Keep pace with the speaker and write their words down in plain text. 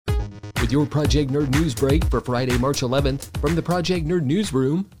With your Project Nerd News Break for Friday, March 11th, from the Project Nerd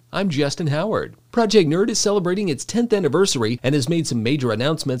Newsroom, I'm Justin Howard. Project Nerd is celebrating its 10th anniversary and has made some major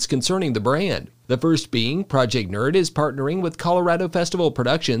announcements concerning the brand. The first being, Project Nerd is partnering with Colorado Festival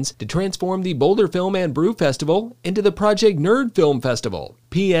Productions to transform the Boulder Film and Brew Festival into the Project Nerd Film Festival.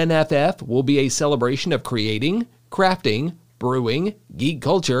 PNFF will be a celebration of creating, crafting, brewing, geek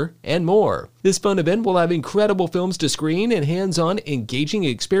culture, and more. This fun event will have incredible films to screen and hands-on engaging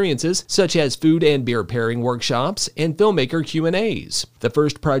experiences such as food and beer pairing workshops and filmmaker Q&As. The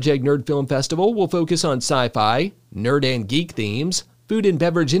first Project Nerd Film Festival will focus on sci-fi, nerd and geek themes, food and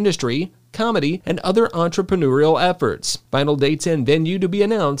beverage industry, comedy, and other entrepreneurial efforts. Final dates and venue to be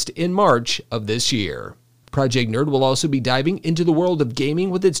announced in March of this year. Project Nerd will also be diving into the world of gaming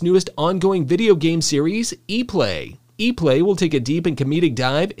with its newest ongoing video game series, ePlay. ePlay will take a deep and comedic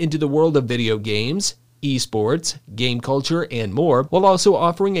dive into the world of video games, esports, game culture, and more, while also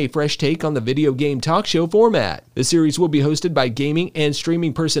offering a fresh take on the video game talk show format. The series will be hosted by gaming and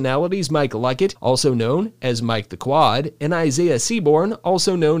streaming personalities Mike Luckett, also known as Mike the Quad, and Isaiah Seaborn,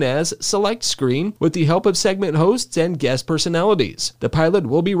 also known as Select Screen, with the help of segment hosts and guest personalities. The pilot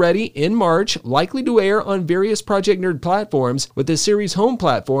will be ready in March, likely to air on various Project Nerd platforms, with the series' home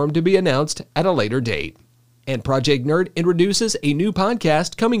platform to be announced at a later date. And Project Nerd introduces a new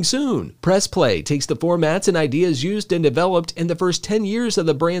podcast coming soon. Press Play takes the formats and ideas used and developed in the first 10 years of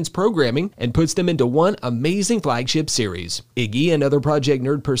the brand's programming and puts them into one amazing flagship series. Iggy and other Project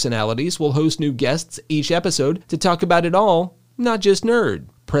Nerd personalities will host new guests each episode to talk about it all, not just nerd.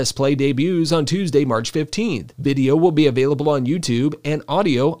 Press Play debuts on Tuesday, March 15th. Video will be available on YouTube and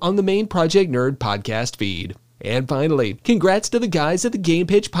audio on the main Project Nerd podcast feed. And finally, congrats to the guys at the Game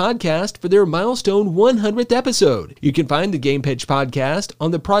Pitch Podcast for their milestone 100th episode. You can find the Game Pitch Podcast on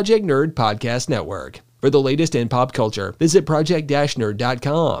the Project Nerd Podcast Network. For the latest in pop culture, visit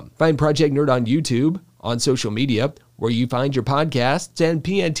project-nerd.com. Find Project Nerd on YouTube, on social media, where you find your podcasts, and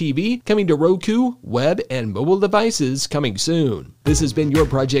PNTV coming to Roku, web, and mobile devices coming soon. This has been your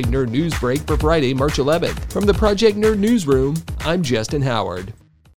Project Nerd News Break for Friday, March 11th. From the Project Nerd Newsroom, I'm Justin Howard.